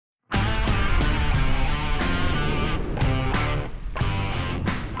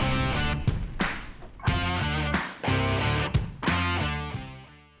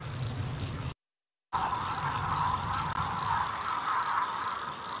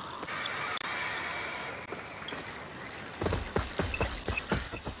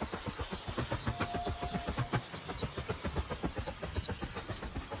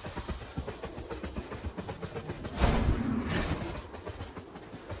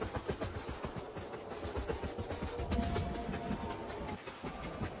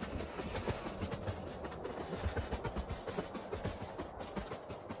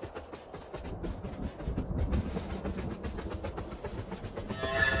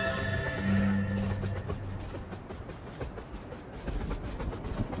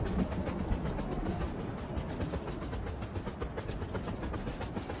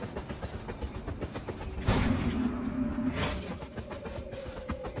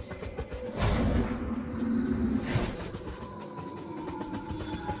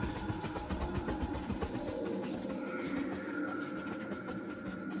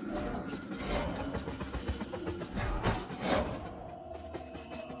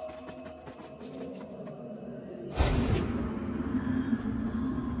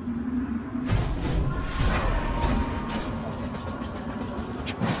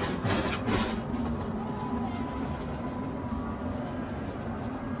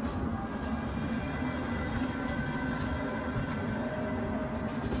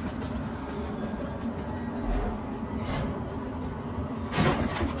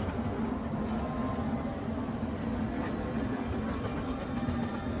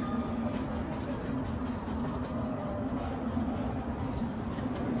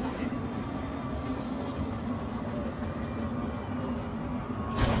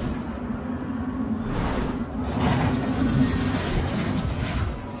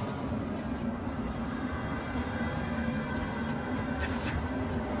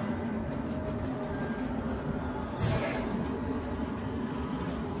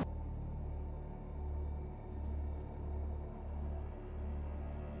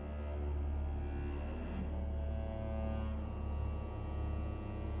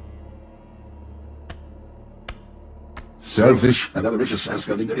Selfish and avaricious as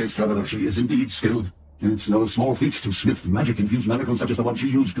Galinda is, traveler, she is indeed skilled. It's no small feat to smith magic-infused manacles such as the one she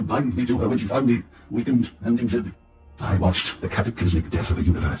used to bind me to her when she found me, weakened and injured. I watched the cataclysmic death of the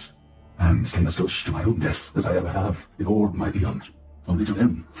universe, and came as close to my own death as I ever have in all my eons, only to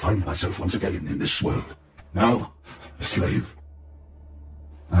then find myself once again in this world. Now, a slave.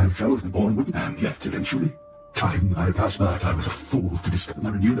 I've traveled and born with, and yet eventually, time I passed by, I was a fool to discover my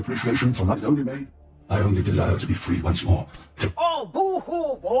renewed appreciation for life only made. I only desire to be free once more. Oh,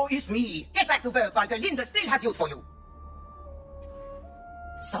 boo-hoo, woe is me. Get back to work while Galinda still has use for you.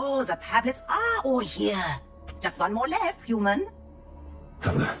 So, the tablets are all here. Just one more left, human.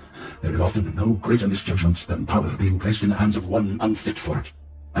 Traveler, there is often no greater misjudgment than power being placed in the hands of one unfit for it.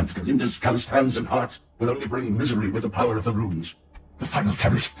 And Galinda's calloused hands and heart will only bring misery with the power of the runes. The final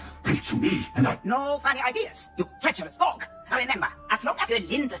tablet, bring it to me, and I— No funny ideas, you treacherous dog. Remember, as long as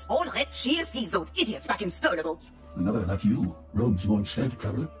Galinda's old red shield sees those idiots back in Stolavold. Another like you roams more instead,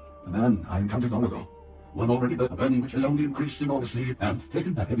 traveler. A man I encountered long ago. One already a burning which has only increased enormously and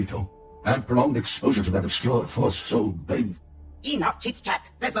taken a heavy toll. And prolonged exposure to that obscure force so baneful. Enough chit-chat,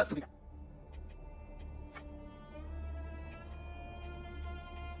 there's work to be done.